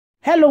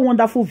Hello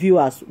wonderful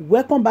viewers,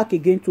 welcome back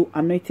again to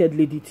Anointed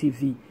Lady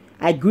TV.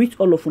 I greet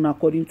all of you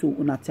according to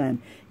una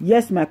time.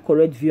 Yes, my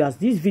correct viewers,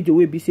 this video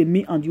will be say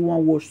me and you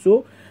want watch.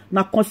 So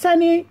now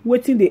concerning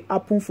wetin dey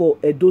happen for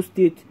Edo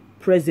State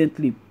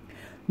presently.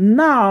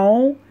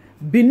 Now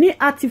Benin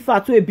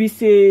artifact wey be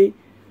say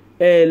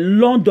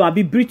London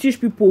abi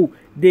British people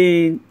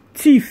dey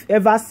thief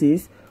ever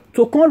since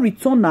to come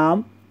return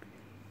am.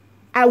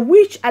 I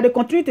wish I dey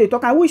continue to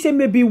talk. I wish say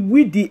maybe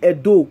we the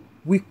Edo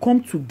we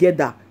come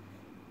together.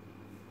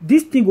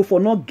 This thing go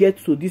for not get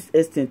to this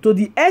extent. To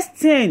the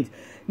extent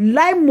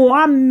like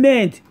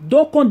Mohammed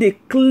don't come dey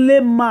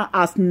claim am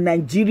as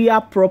Nigeria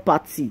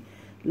property.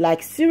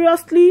 Like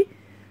seriously,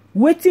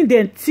 waiting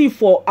dem thief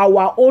for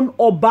our own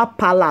Oba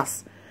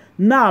palace.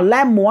 Now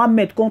like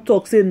Mohammed come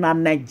talk say na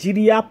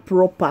Nigeria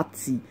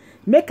property.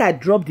 Make I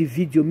drop the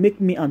video, make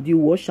me and you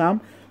watch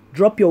am.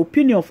 Drop your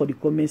opinion for the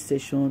comment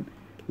section.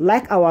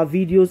 Like our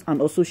videos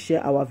and also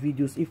share our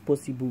videos if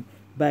possible.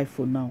 Bye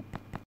for now.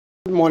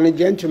 Good morning,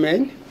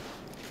 gentlemen.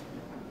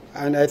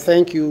 And I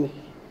thank you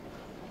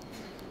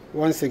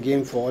once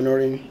again for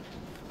honoring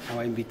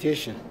our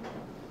invitation.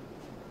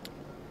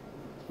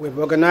 We've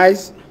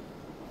organized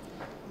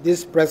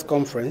this press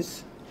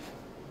conference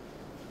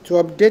to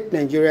update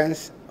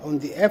Nigerians on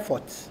the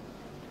efforts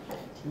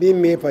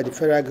being made by the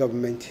federal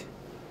government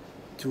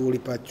to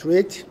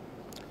repatriate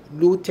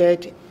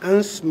looted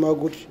and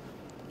smuggled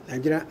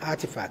Nigerian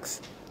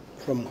artifacts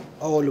from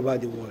all over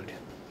the world.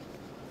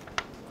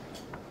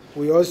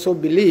 We also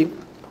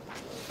believe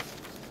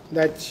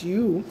that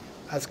you,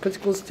 as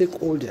critical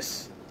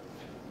stakeholders,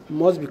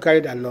 must be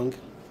carried along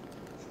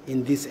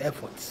in these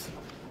efforts.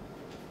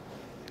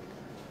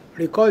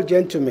 Recall,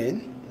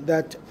 gentlemen,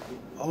 that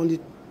on the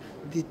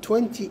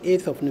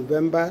 28th of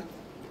November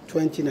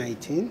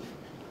 2019,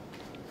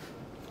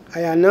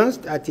 I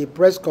announced at a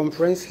press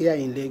conference here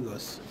in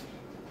Lagos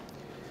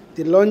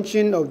the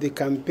launching of the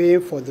campaign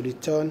for the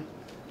return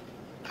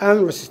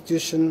and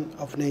restitution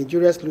of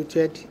Nigeria's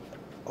looted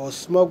or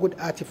smuggled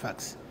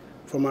artifacts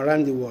from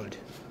around the world.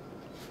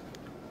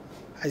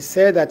 I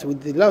said that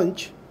with the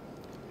launch,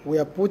 we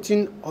are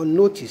putting on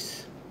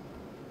notice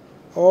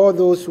all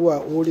those who are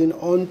holding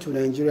on to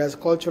Nigeria's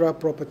cultural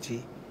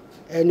property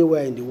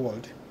anywhere in the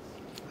world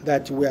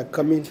that we are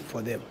coming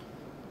for them,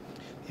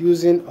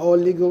 using all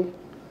legal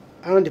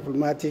and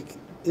diplomatic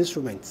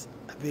instruments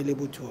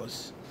available to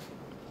us.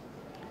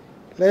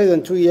 Less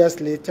than 2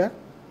 years later,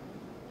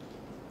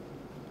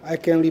 I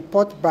can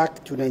report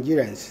back to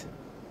Nigerians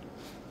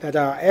that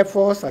our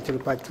efforts at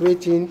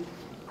repatriating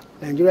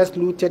Nigeria's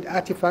looted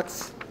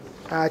artifacts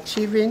are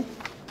achieving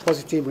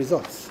positive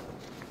results.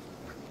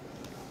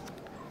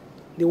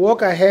 The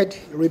work ahead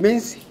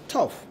remains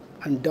tough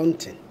and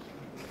daunting,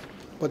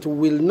 but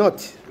we will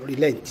not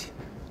relent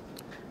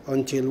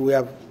until we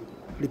have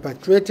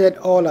repatriated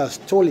all our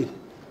stolen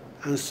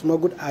and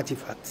smuggled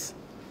artifacts.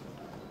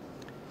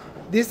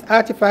 These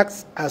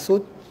artifacts are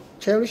so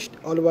cherished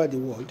all over the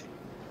world,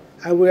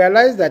 and we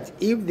realize that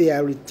if they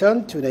are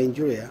returned to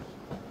Nigeria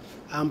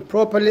and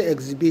properly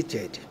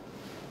exhibited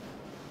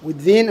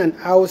within and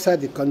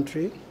outside the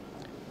country,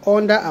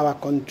 under our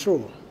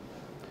control,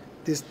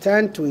 they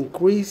stand to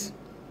increase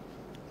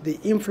the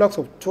influx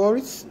of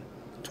tourists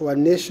to our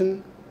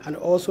nation and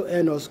also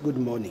earn us good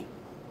money.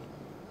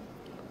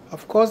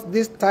 Of course,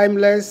 these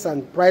timeless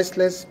and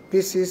priceless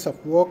pieces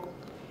of work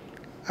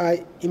are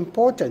an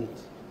important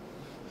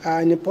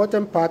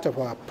part of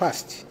our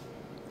past,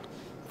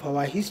 of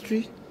our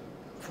history,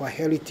 of our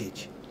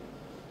heritage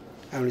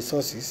and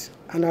resources,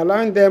 and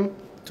allowing them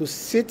to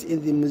sit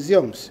in the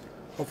museums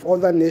of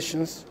other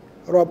nations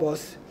rob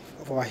us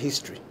of our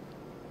history.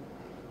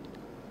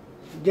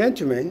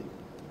 Gentlemen,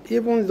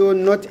 even though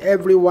not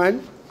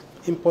everyone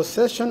in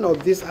possession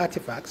of these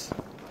artifacts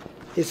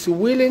is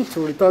willing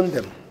to return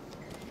them,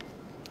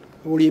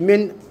 we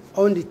remain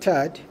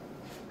undeterred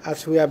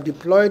as we have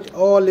deployed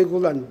all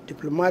legal and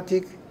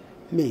diplomatic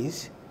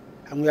means,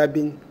 and we have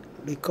been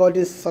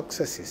recording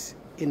successes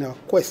in our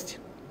quest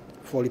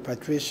for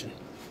repatriation.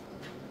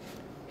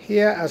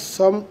 Here are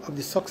some of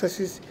the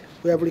successes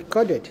we have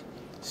recorded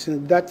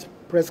since that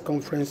press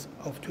conference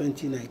of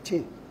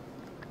 2019.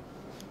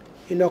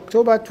 In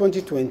October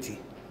 2020,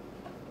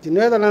 the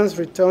Netherlands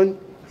returned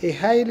a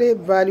highly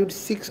valued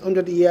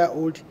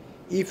 600-year-old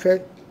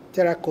Eiffel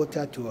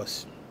terracotta to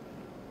us.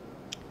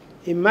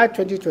 In March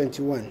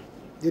 2021,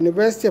 the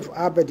University of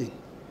Aberdeen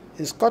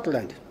in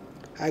Scotland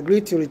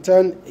agreed to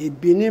return a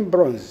Benin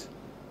bronze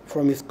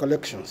from its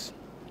collections.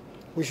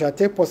 We shall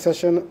take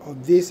possession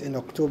of this in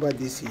October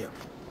this year.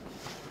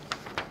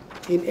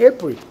 In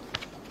April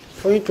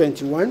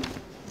 2021,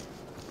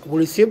 we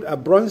received a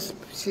bronze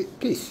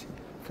piece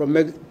from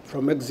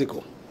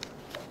Mexico.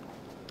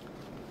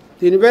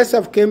 The University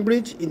of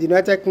Cambridge in the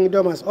United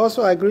Kingdom has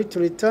also agreed to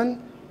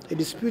return a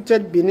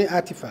disputed Benin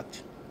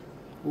artifact.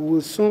 We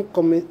will soon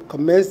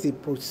commence the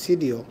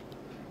procedure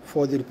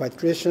for the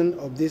repatriation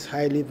of this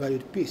highly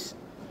valued piece.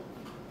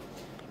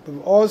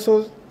 We've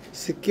also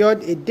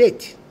secured a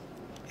date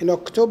in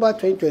October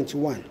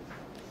 2021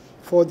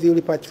 for the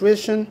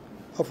repatriation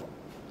of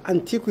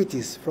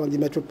antiquities from the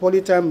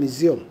Metropolitan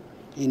Museum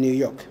in New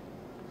York.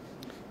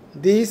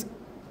 These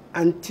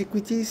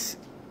antiquities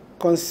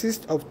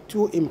consist of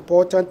two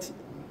important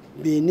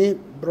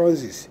Benin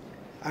bronzes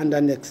and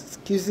an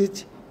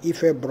exquisite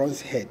Ife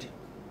bronze head.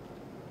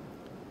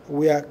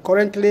 We are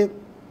currently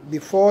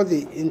before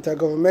the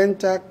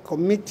Intergovernmental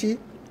Committee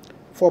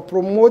for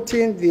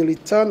promoting the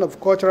return of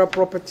cultural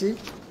property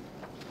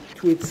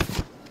to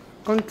its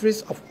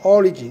countries of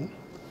origin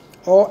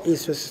or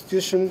its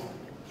restitution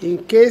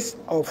in case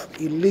of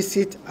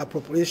illicit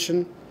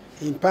appropriation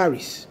in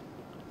Paris,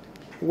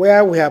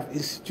 where we have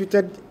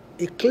instituted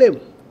a claim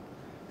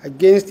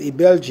against a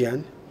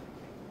Belgian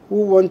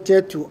who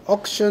wanted to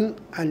auction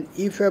an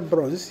Ife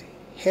bronze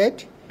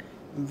head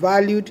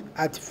valued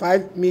at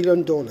 $5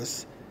 million.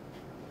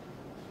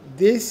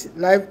 This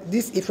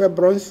Ife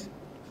bronze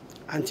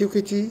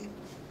antiquity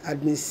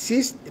had been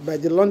seized by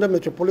the London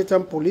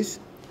Metropolitan Police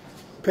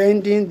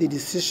pending the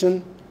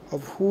decision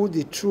of who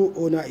the true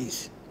owner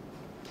is.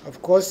 Of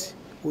course,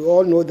 we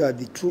all know that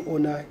the true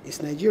owner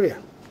is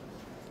Nigeria.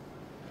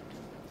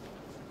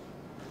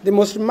 The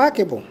most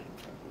remarkable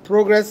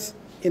progress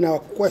in our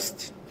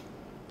quest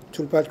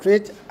to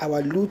repatriate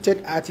our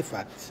looted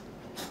artifacts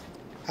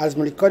has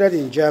been recorded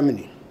in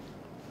Germany,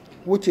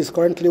 which is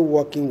currently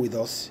working with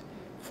us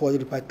for the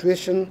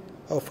repatriation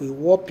of a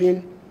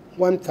whopping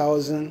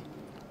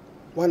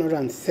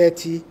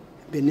 1,130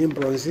 Benin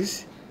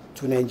bronzes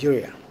to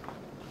Nigeria.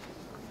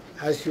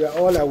 As you are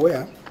all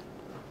aware,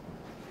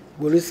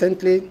 we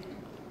recently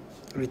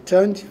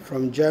returned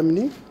from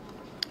Germany,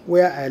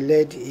 where I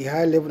led a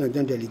high-level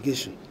Nigerian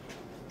delegation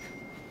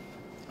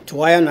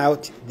to iron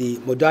out the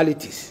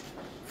modalities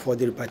for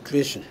the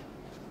repatriation.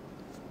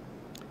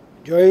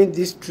 During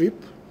this trip,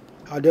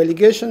 our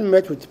delegation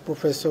met with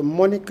Professor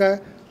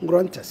Monica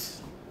Gruntas,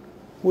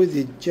 who is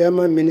the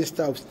German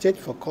Minister of State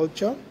for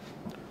Culture,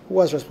 who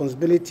has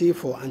responsibility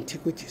for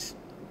antiquities.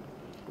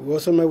 We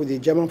also met with the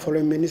German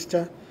Foreign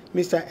Minister,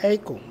 Mr.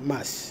 Heiko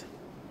Maas.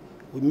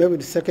 We met with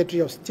the Secretary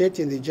of State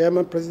in the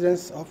German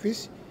President's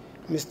Office,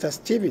 Mr.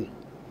 Steven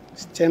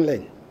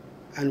Steinlein,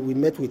 and we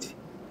met with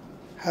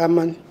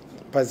Hermann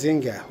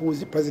Pazinger, who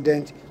is the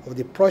President of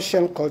the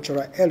Prussian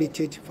Cultural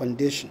Heritage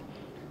Foundation,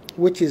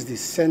 which is the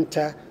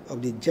center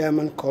of the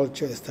German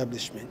culture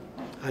establishment,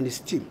 and his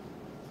team.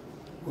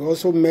 We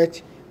also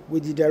met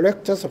with the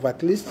directors of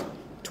at least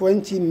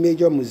 20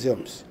 major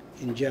museums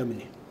in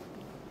Germany.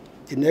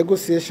 The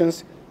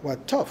negotiations were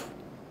tough,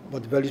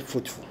 but very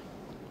fruitful.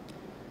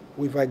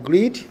 We've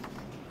agreed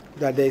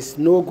that there is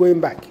no going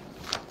back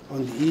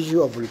on the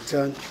issue of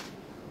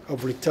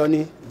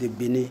returning the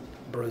Benin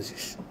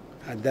bronzes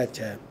at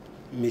that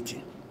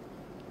meeting.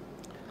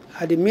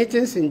 At the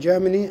meetings in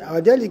Germany,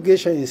 our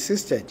delegation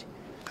insisted,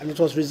 and it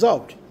was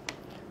resolved,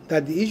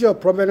 that the issue of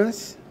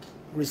provenance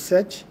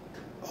research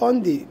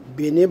on the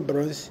Benin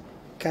bronze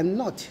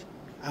cannot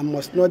and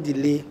must not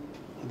delay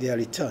their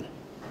return,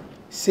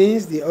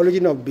 since the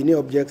origin of Benin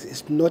objects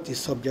is not a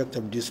subject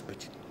of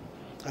dispute,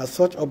 as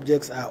such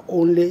objects are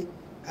only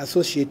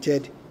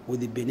associated with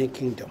the Benin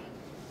Kingdom.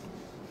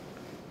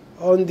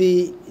 On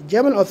the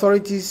German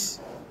authorities'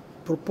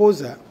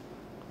 proposal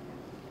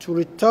to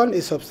return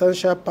a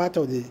substantial part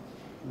of the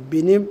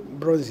Benin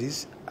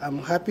bronzes, I'm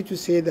happy to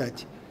say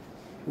that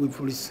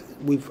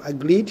we've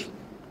agreed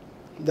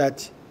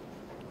that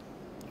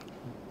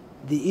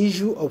the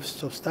issue of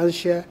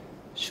substantial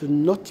should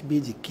not be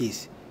the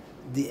case.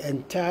 The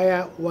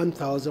entire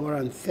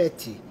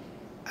 1,130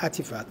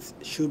 artifacts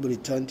should be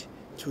returned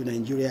to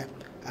Nigeria,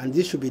 and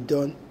this should be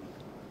done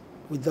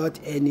without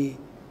any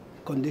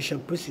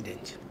condition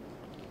precedent.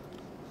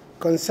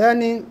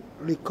 Concerning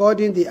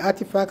recording the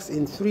artifacts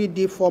in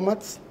 3D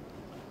formats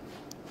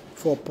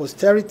for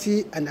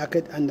posterity and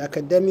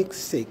academic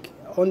sake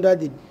under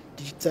the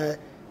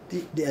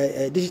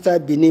Digital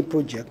Benin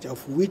project,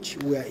 of which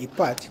we are a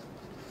part,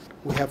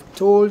 we have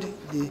told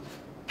the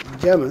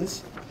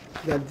Germans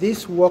that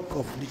this work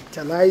of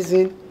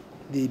digitalizing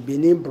the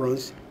Benin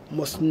bronze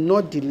must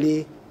not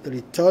delay the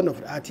return of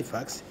the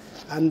artifacts,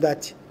 and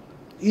that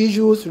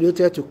issues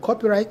related to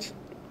copyright,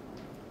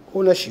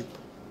 ownership,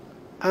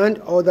 and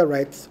other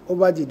rights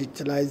over the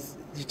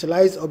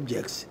digitalized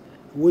objects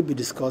will be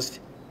discussed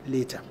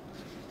later.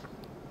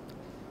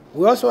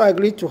 We also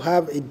agreed to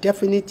have a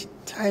definite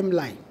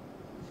timeline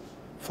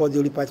for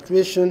the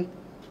repatriation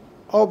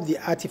of the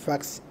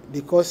artifacts,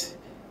 because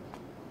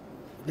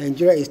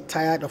Nigeria is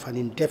tired of an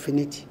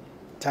indefinite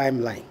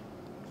timeline.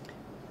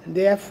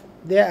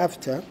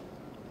 Thereafter,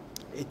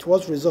 it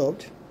was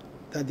resolved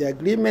that the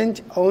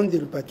agreement on the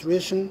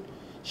repatriation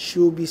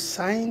should be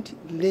signed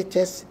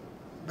latest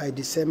by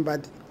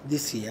December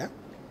this year,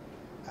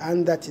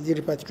 and that the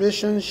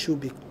repatriation should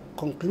be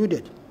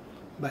concluded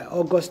by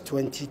August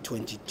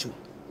 2022.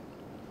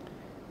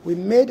 We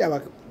made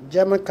our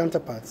German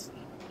counterparts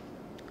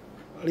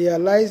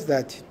realize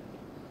that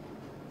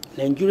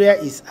Nigeria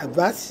is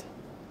averse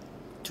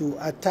to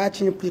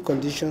attaching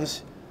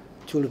preconditions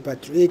to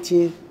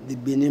repatriating the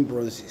Benin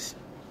bronzes.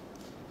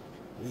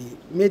 We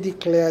made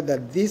it clear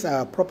that these are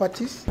our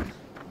properties,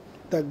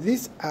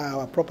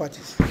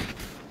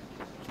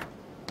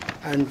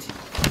 and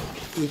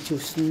it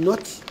is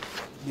not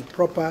be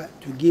proper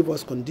to give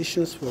us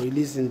conditions for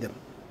releasing them.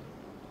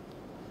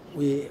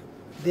 We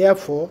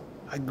therefore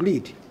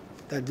agreed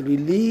that the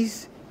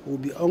release will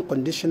be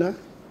unconditional,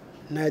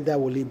 neither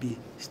will it be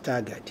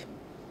staggered.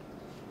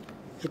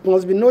 It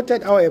must be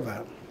noted,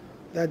 however,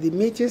 that the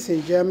meetings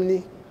in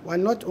Germany were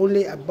not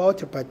only about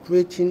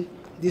repatriating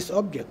these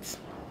objects.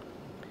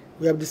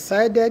 We have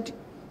decided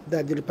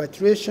that the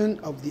repatriation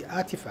of the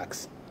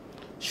artifacts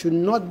should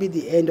not be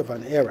the end of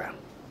an era,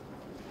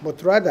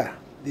 but rather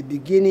the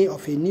beginning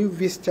of a new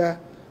vista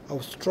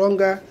of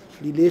stronger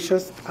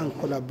relations and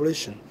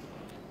collaboration,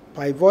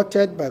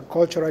 pivoted by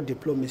cultural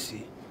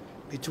diplomacy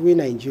between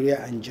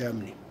Nigeria and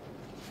Germany.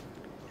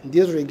 In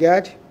this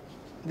regard,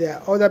 there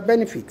are other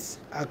benefits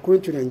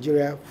accruing to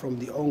Nigeria from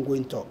the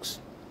ongoing talks.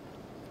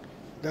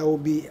 There will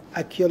be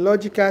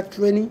archaeological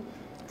training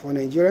for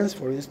Nigerians,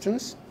 for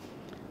instance.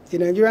 The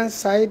Nigerian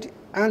side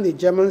and the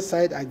German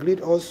side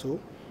agreed also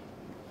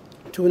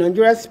to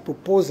Nigeria's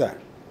proposal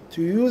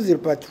to use the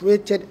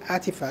repatriated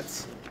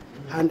artifacts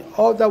and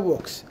other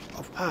works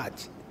of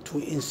art to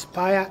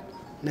inspire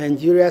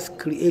Nigeria's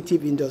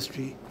creative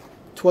industry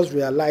towards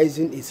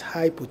realizing its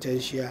high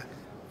potential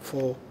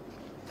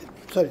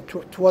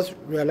towards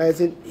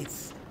realizing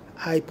its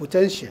high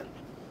potential.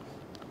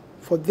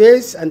 For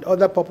this and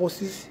other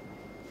purposes,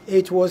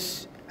 it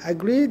was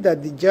agreed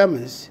that the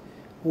Germans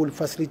would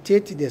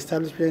facilitate the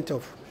establishment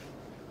of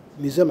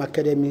museum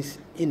academies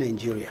in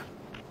Nigeria.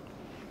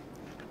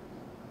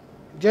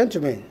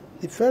 Gentlemen,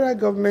 the federal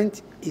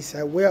government is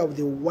aware of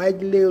the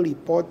widely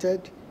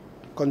reported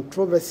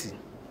controversy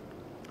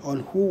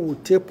on who will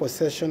take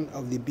possession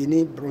of the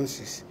Benin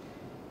bronzes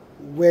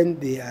when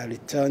they are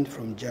returned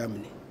from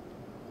Germany.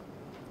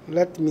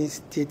 Let me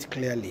state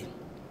clearly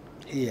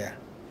here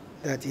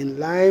that in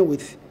line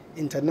with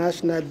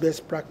international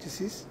best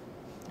practices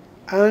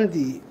and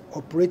the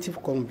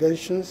operative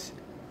conventions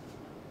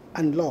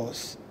and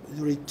laws,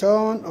 the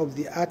return of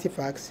the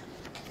artifacts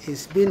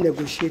is being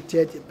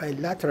negotiated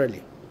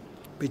bilaterally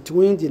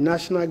between the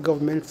national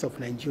governments of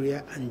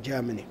Nigeria and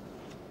Germany.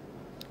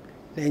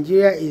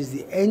 Nigeria is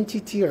the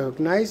entity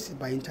recognized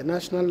by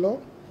international law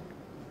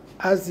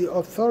as the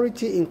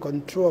authority in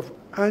control of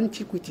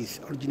antiquities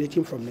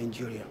originating from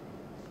Nigeria.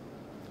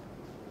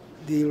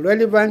 The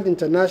relevant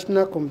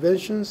international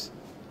conventions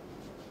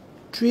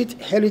treat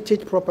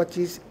heritage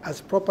properties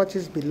as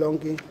properties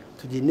belonging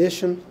to the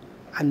nation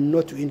and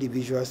not to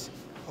individuals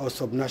or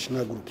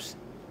subnational groups.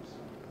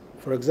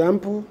 For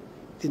example,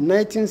 the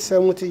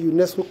 1970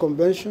 UNESCO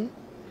Convention,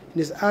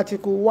 in its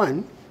Article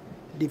 1,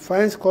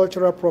 defines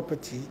cultural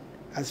property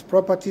as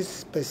property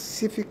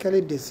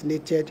specifically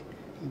designated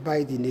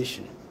by the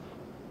nation.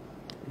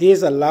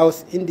 This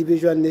allows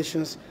individual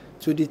nations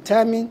to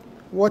determine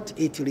what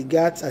it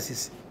regards as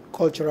its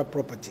cultural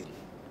property.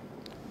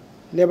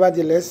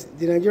 Nevertheless,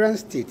 the Nigerian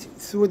state,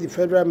 through the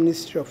Federal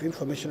Ministry of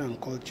Information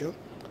and Culture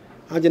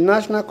and the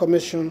National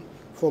Commission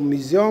for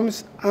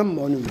Museums and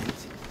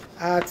Monuments,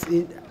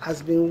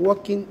 has been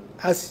working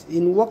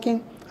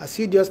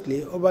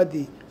assiduously over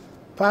the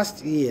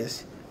past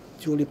years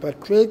to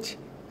repatriate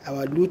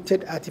our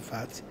looted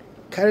artifacts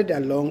carried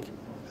along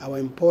our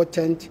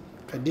important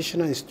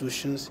traditional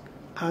institutions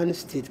and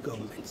state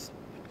governments.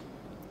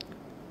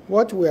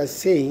 What we are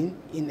saying,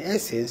 in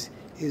essence,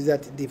 is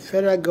that the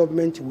federal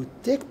government will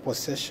take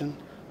possession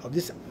of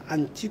these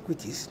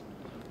antiquities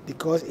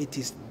because it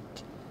is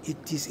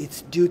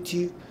its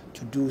duty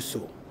to do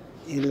so,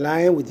 in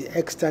line with the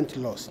extant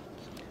laws.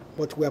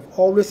 But we have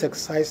always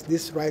exercised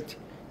this right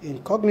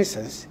in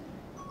cognizance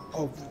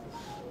of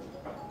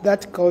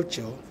that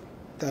culture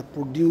that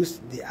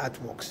produced the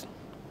artworks.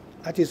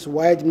 That is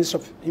why the Ministry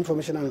of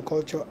Information and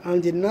Culture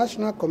and the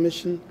National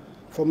Commission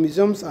for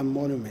Museums and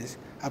Monuments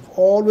have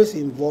always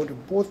involved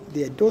both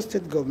the Edo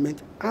State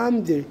government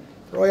and the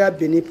Royal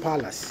Benin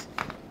Palace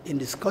in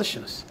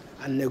discussions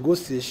and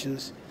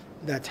negotiations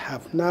that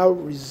have now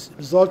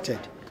resulted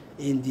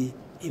in the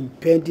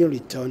impending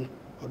return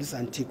of these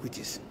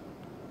antiquities.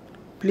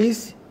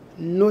 Please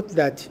note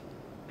that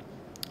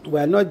we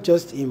are not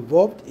just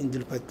involved in the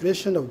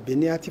repatriation of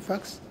Benin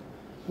artifacts,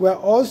 we are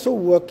also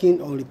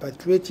working on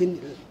repatriating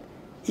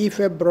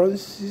Ife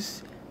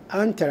bronzes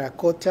and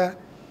terracotta,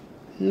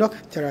 not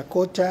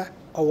terracotta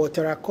or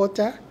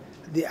terracotta,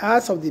 the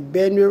arts of the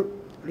Benue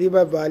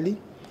River Valley,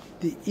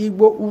 the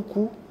Igbo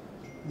Uku,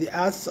 the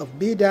arts of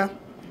Bida,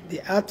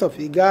 the arts of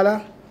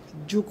Igala,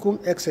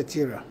 Jukum,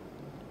 etc.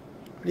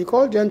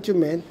 Recall,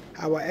 gentlemen,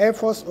 our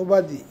efforts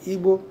over the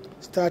Igbo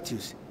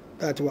statues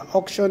that were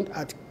auctioned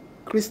at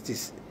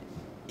Christie's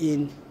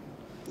in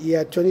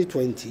year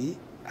 2020,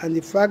 and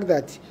the fact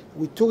that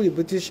we took the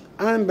British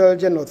and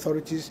Belgian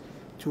authorities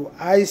to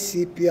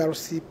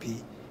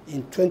ICPRCP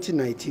in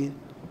 2019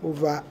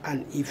 over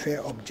an Ife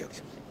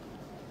object.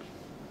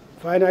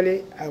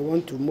 Finally, I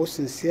want to most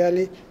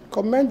sincerely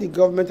commend the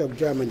government of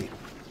Germany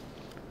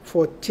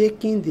for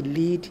taking the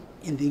lead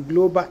in the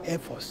global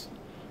efforts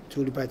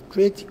to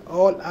repatriate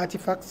all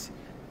artifacts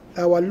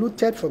that were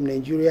looted from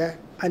Nigeria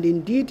and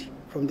indeed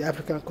from the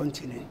African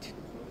continent.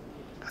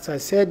 As I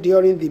said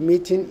during the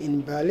meeting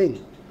in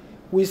Berlin,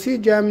 We see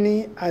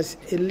Germany as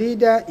a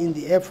leader in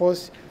the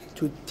efforts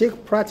to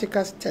take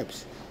practical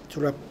steps to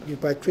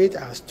repatriate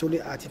our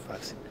stolen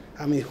artifacts,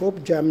 and we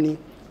hope Germany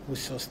will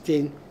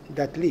sustain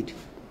that lead.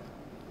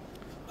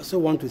 I also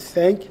want to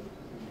thank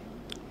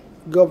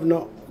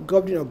Governor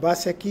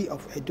Obaseki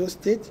of Edo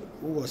State,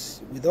 who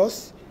was with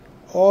us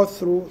all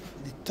through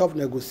the tough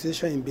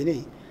negotiation in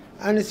Benin,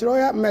 and His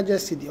Royal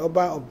Majesty the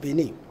Oba of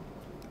Benin,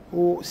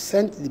 who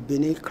sent the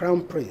Benin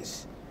Crown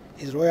Prince,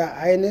 His Royal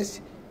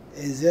Highness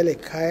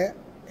Ezelekai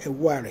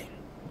Eware,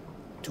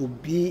 to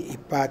be a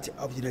part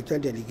of the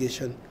return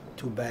delegation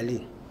to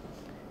Berlin.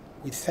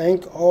 We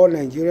thank all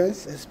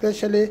Nigerians,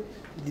 especially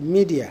the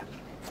media,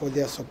 for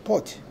their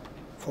support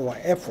for our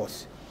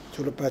efforts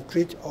to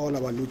repatriate all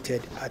our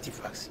looted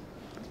artifacts.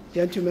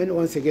 Gentlemen,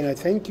 once again, I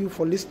thank you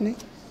for listening.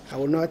 I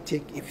will now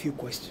take a few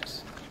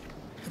questions.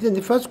 I think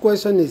the first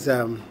question is,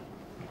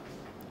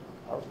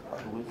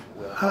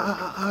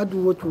 how do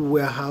we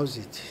warehouse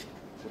it?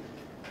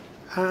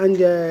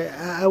 And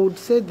I would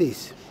say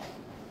this.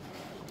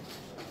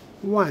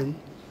 One,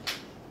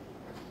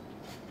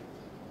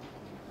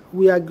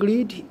 we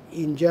agreed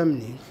in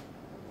Germany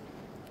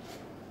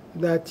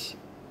that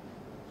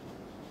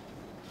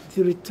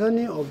the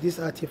returning of these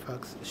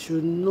artifacts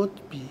should not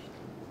be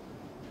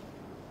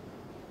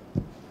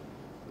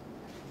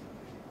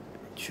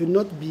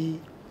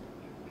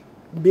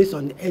based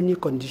on any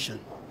condition,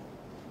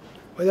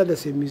 whether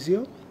there's a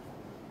museum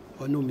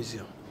or no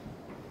museum.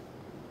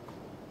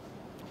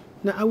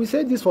 Now, I will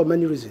say this for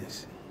many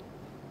reasons.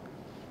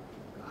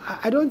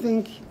 I don't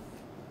think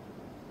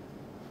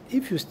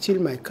if you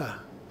steal my car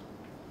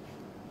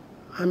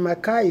and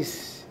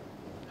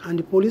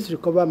the police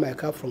recover my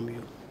car from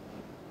you,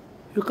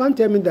 you can't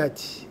tell me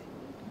that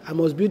I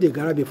must build a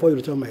garage before you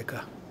return my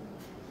car.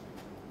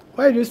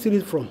 Where do you steal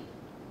it from?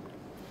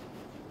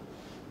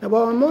 Now,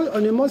 but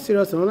on a more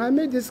serious note, I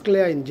made this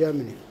clear in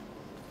Germany,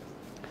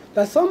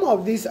 that some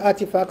of these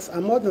artifacts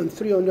are more than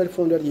 300,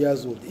 400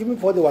 years old, even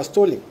before they were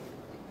stolen.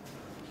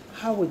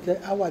 How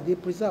are they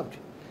preserved?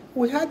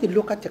 We had the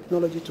local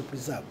technology to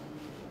preserve.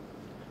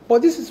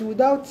 But this is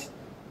without,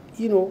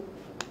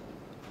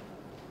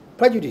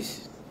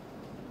 prejudice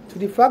to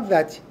the fact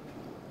that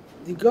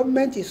the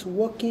government is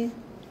working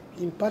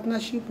in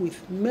partnership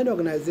with many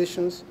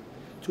organizations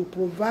to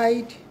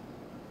provide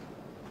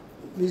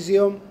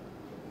museum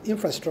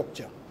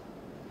infrastructure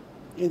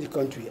in the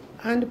country.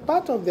 And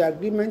part of the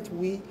agreement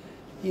we,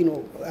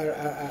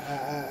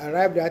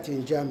 arrived at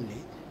in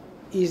Germany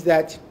is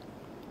that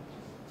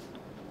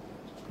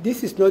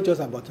this is not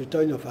just about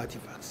returning of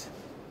artifacts.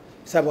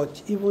 It's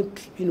about even,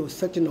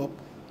 setting up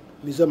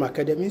museum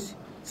academies.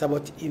 It's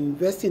about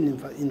investing in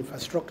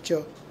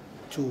infrastructure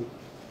to,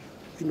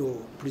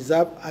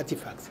 preserve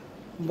artifacts.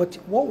 But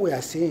what we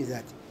are saying is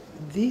that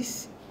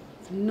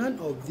none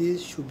of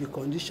this should be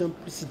condition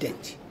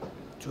precedent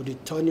to the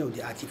returning of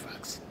the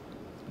artifacts.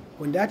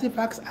 When the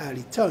artifacts are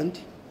returned,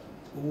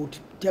 we would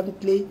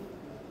definitely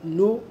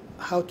know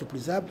how to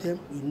preserve them,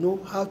 we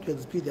know how to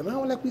exhibit them.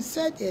 And like we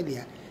said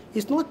earlier,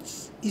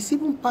 it's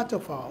even part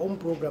of our own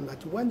program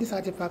that when these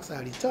artifacts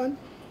are returned,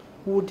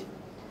 we would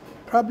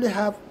probably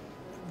have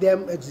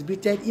them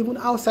exhibited even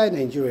outside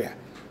Nigeria.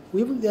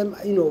 We even them,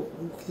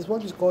 it's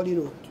what is called,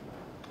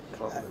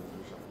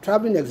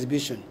 traveling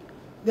exhibition.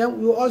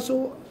 Then we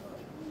also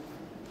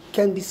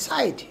can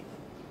decide,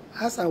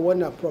 as and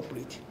when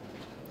appropriate,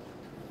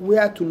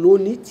 where to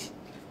loan it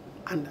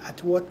and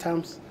at what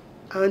terms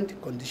and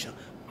condition.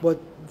 But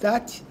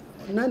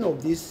none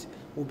of this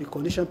will be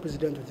condition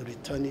precedent to the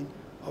returning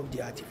of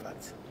the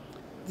artifacts.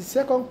 The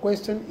second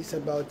question is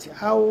about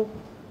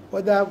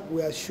whether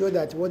we are sure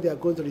that what they are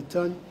going to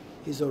return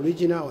is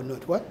original or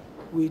not.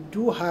 We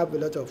do have a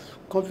lot of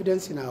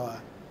confidence in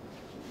our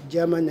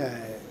German,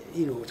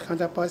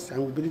 counterparts,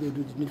 and we believe they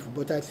do the needful.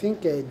 But I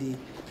think the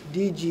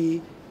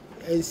DG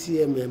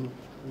NCMM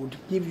would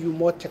give you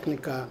more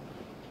technical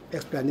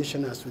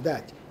explanation as to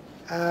that.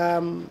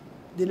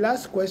 The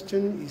last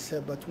question is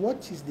about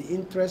what is the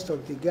interest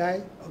of the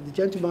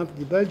gentleman,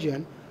 the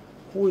Belgian,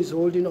 who is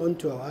holding on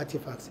to our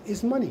artifacts.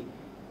 It's money.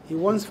 He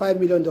wants $5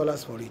 million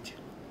for it,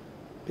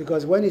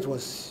 because when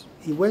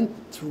he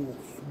went to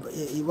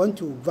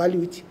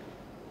value it,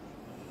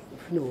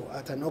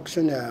 at an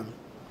auction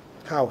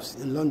house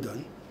in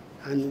London,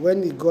 and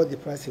when he got the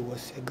price, he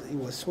was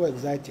so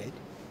excited,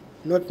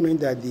 not knowing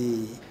that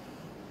the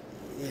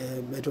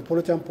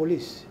Metropolitan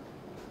Police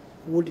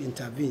would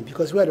intervene,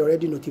 because we had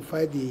already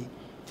notified the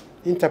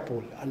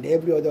Interpol and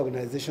every other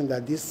organization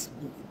that this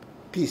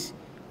piece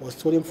was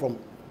stolen from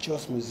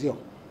Jos Museum.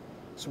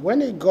 So when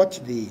he got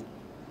the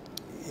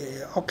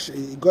auction,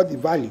 he got the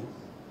value,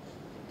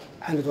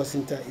 and it was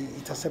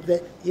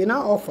intercepted, he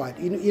now offered,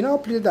 he now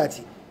pleaded that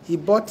he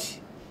bought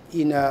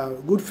in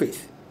good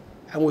faith,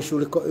 and we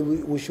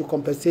should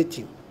compensate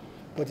him.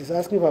 But he's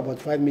asking for about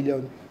 $5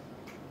 million,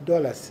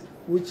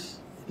 which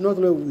not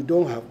only we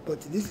don't have, but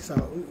this is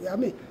our,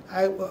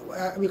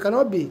 we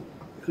cannot be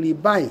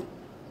rebuying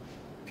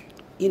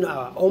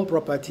our own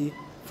property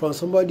from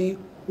somebody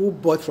who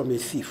bought from a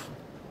thief.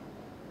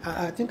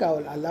 I think I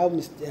will allow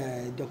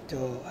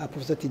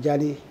Professor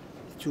Tijani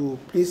to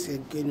please,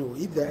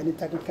 if there are any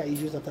technical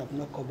issues that I have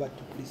not covered,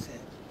 to please,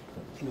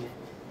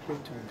 go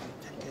to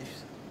the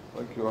issues.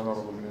 Thank you,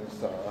 Honorable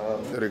Minister.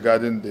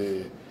 Regarding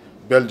the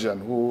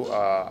Belgian who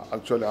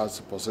actually has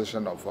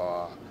possession of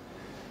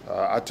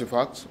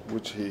artifacts,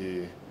 which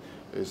he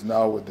is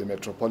now with the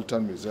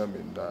Metropolitan Museum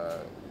in the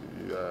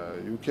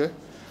UK.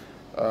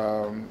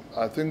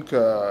 I think,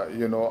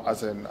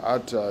 as an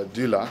art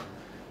dealer,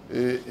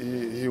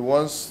 he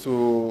wants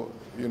to,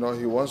 he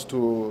wants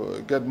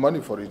to get money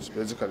for it.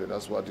 Basically,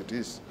 that's what it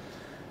is.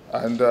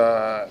 And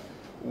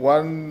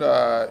one,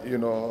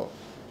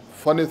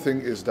 funny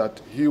thing is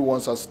that he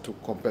wants us to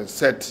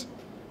compensate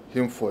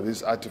him for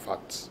these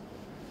artifacts.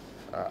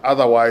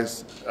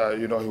 Otherwise,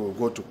 he will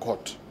go to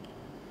court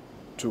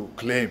to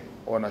claim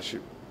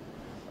ownership.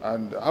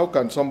 And how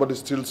can somebody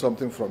steal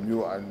something from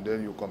you and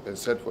then you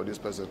compensate for this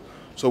person?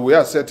 So we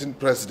are setting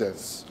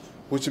precedents,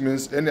 which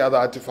means any other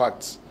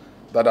artifacts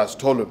that are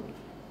stolen,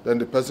 then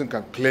the person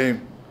can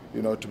claim,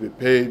 to be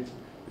paid,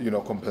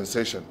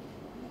 compensation.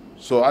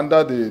 So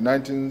under the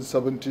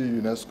 1970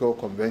 UNESCO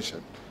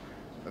Convention,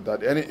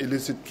 that any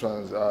illicit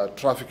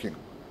trafficking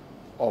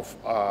of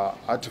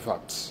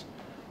artifacts,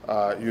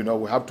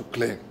 we have to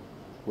claim.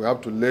 We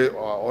have to lay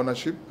our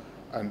ownership,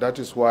 and that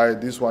is why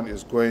this one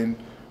is going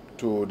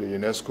to the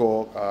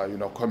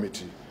UNESCO,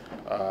 committee.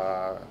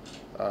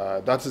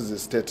 That is the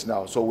state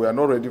now. So we are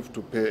not ready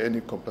to pay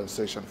any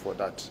compensation for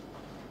that.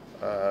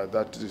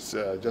 That is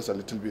just a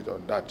little bit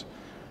on that.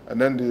 And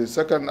then the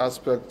second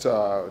aspect,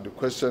 the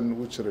question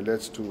which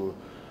relates to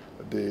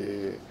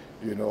the,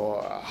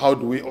 how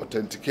do we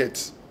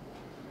authenticate,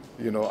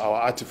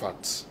 our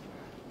artifacts?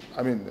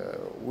 I mean,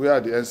 we are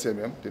the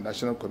NCMM, the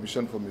National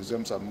Commission for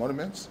Museums and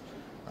Monuments,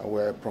 and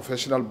we're a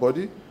professional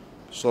body.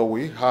 So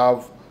we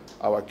have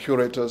our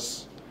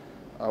curators,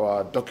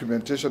 our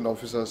documentation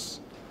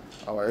officers,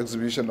 our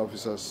exhibition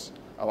officers,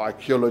 our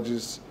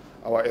archaeologists,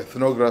 our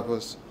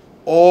ethnographers.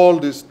 All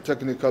these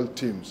technical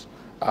teams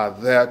are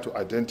there to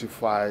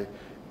identify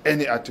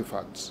any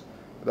artifacts.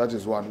 That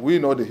is one. We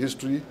know the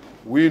history.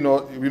 We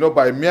know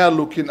by mere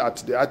looking at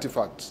the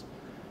artifacts,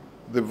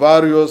 the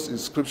various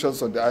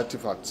inscriptions on the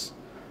artifacts,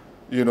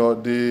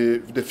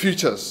 the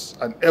features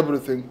and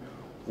everything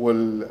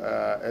will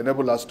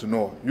enable us to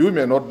know. You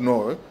may not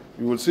know.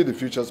 You will see the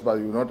features, but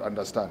you will not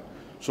understand.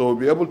 So we'll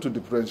be able to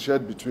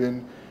differentiate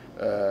between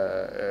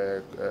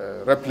a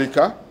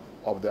replica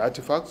of the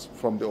artifacts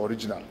from the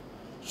original.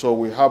 So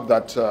we have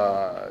that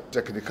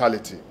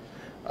technicality.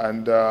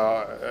 And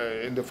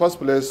in the first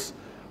place,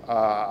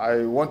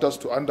 I want us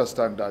to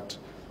understand that,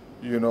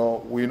 we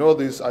know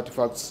these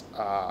artifacts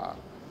are,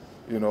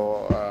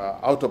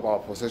 out of our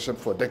possession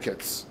for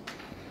decades.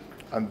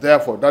 And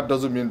therefore, that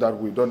doesn't mean that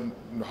we don't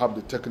have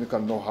the technical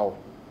know-how.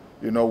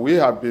 We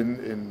have been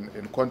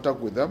in contact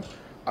with them,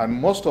 and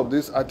most of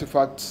these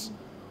artifacts,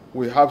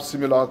 we have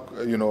similar,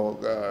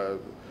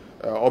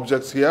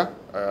 objects here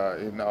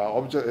in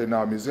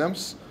our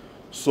museums.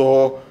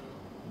 So,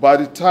 by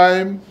the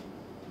time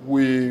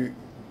we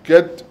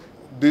get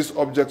these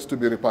objects to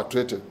be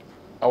repatriated,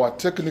 our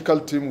technical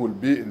team will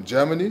be in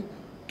Germany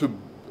to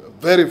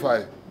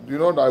verify.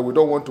 That we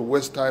don't want to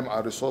waste time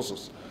and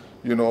resources.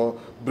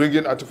 Bring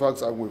in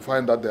artifacts and we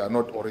find that they are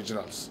not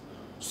originals.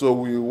 So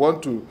we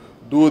want to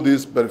do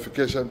this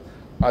verification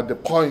at the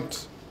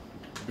point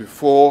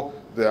before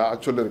they are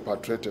actually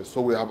repatriated.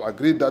 So we have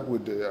agreed that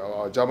with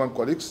our German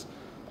colleagues,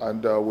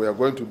 and we are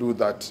going to do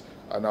that,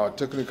 and our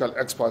technical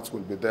experts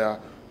will be there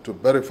to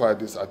verify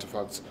these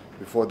artifacts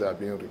before they are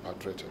being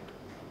repatriated.